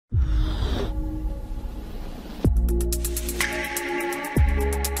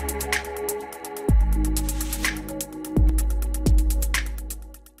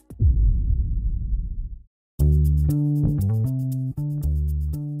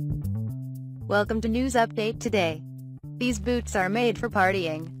Welcome to News Update today. These boots are made for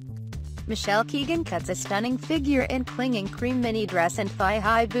partying. Michelle Keegan cuts a stunning figure in clinging cream mini dress and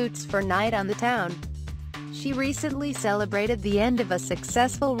thigh-high boots for Night on the Town. She recently celebrated the end of a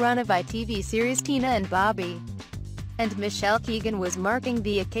successful run of ITV series Tina and Bobby. And Michelle Keegan was marking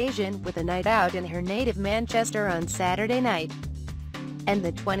the occasion with a night out in her native Manchester on Saturday night. And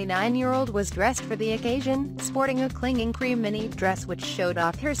the 29-year-old was dressed for the occasion, sporting a clinging cream mini dress which showed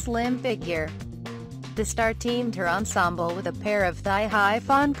off her slim figure. The star teamed her ensemble with a pair of thigh-high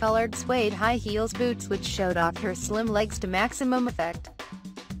fawn-colored suede high heels boots which showed off her slim legs to maximum effect.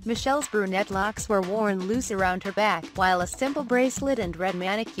 Michelle's brunette locks were worn loose around her back, while a simple bracelet and red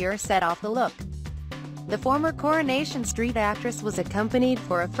manicure set off the look. The former Coronation Street actress was accompanied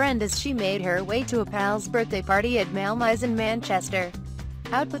for a friend as she made her way to a pal's birthday party at Malmise in Manchester.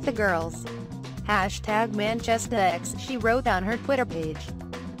 "Out with the girls. #ManchesterX," she wrote on her Twitter page.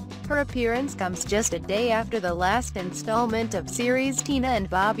 Her appearance comes just a day after the last installment of series Tina and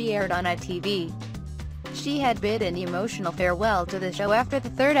Bobby aired on ITV. She had bid an emotional farewell to the show after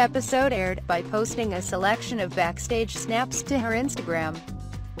the third episode aired, by posting a selection of backstage snaps to her Instagram.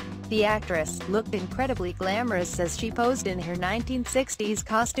 The actress looked incredibly glamorous as she posed in her 1960s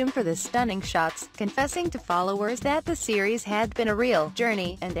costume for the stunning shots, confessing to followers that the series had been a real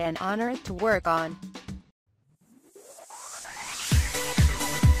journey and an honor to work on.